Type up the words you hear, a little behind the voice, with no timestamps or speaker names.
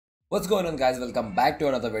What's going on, guys? Welcome back to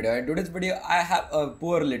another video. In today's video I have a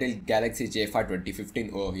poor little Galaxy J5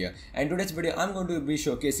 2015 over here, and today's video I'm going to be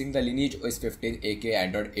showcasing the LineageOS 15 aka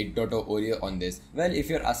Android 8.0 Oreo on this. Well, if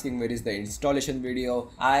you're asking where is the installation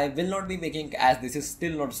video, I will not be making, as this is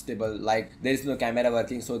still not stable. Like, there is no camera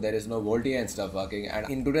working, so there is no VoLTE and stuff working, and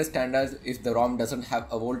in today's standards, if the ROM doesn't have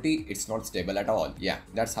a VoLTE, it's not stable at all. Yeah,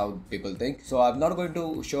 that's how people think. So I'm not going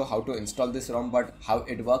to show how to install this ROM, but how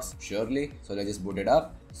it works surely. So let's just boot it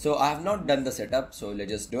up. So I have not done the setup, so let's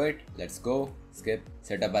just do it. Let's go. Skip.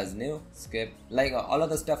 Setup as new. Skip. Like, all of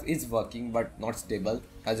the stuff is working but not stable.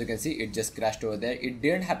 As you can see, it just crashed over there. It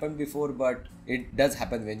didn't happen before, but it does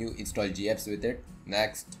happen when you install GApps with it.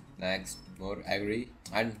 Next. More. Agree.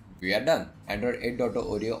 And we are done. Android 8.0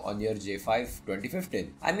 Oreo on your J5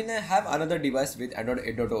 2015. I mean, I have another device with Android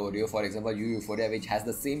 8.0 Oreo, for example Euphoria, which has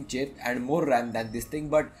the same chip and more RAM than this thing,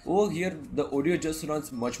 but over here the Oreo just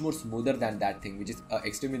runs much more smoother than that thing, which is an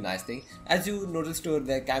extremely nice thing. As you noticed,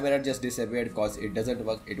 the camera just disappeared because it doesn't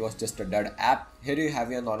work. It was just a dud app. Here you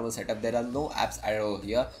have your normal setup. There are no apps added over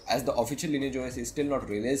here, as the official LineageOS is still not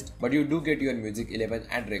released, but you do get your Music 11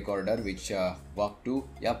 and recorder, which work too.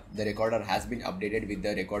 Yep, the recorder has been updated with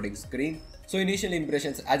the recording screen. So initial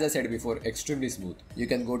impressions, as I said before, extremely smooth. You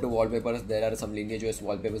can go to wallpapers. There are some LineageOS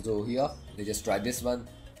wallpapers over here. Let's just try this one.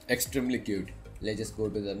 Extremely cute. Let's just go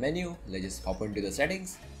to the menu. Let's just hop into the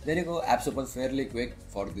settings. There you go. Apps open fairly quick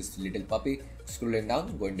for this little puppy. Scrolling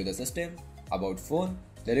down, go into the system. About phone.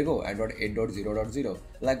 There you go, Android 8.0.0.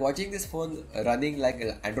 Like, watching this phone running like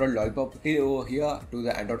Android lollipop till over here to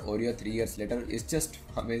the Android Oreo 3 years later is just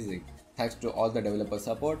amazing. Thanks to all the developer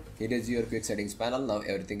support. Here is your quick settings panel. Now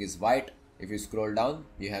everything is white. If you scroll down,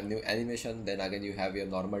 you have new animation. Then again you have your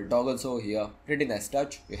normal toggles over here. Pretty nice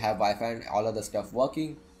touch. You have Wi-Fi and all other stuff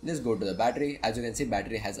working. Let's go to the battery. As you can see,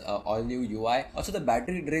 battery has a all new UI. Also, the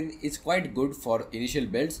battery drain is quite good for initial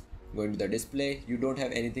builds. Going to the display, you don't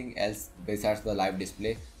have anything else besides the live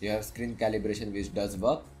display. You have screen calibration, which does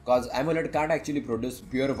work, cause AMOLED can't actually produce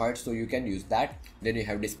pure white, so you can use that. Then you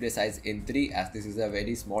have display size in 3, as this is a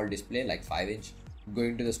very small display, like 5-inch.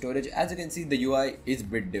 Going to the storage, as you can see, the UI is a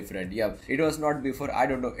bit different. Yeah, it was not before. I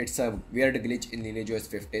don't know, it's a weird glitch in LineageOS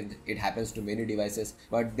 15. It happens to many devices,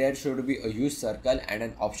 but there should be a huge circle and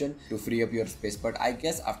an option to free up your space, but I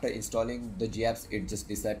guess after installing the GApps it just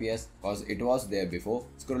disappears, cause it was there before.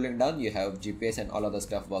 Scrolling down, you have GPS and all other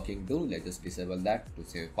stuff working too. Let's just disable that to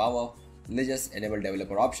save power. Let's just enable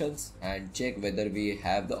developer options and check whether we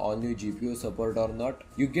have the all new GPU support or not.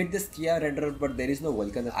 You get this Kia renderer, but there is no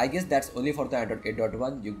Vulkan. I guess that's only for the Android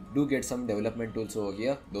 8.1. You do get some development tools over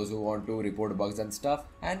here, those who want to report bugs and stuff.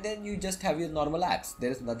 And then you just have your normal apps.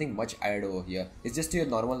 There is nothing much added over here. It's just your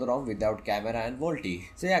normal ROM without camera and VoLTE.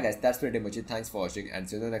 So yeah, guys, that's pretty much it. Thanks for watching and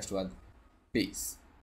see you in the next one. Peace.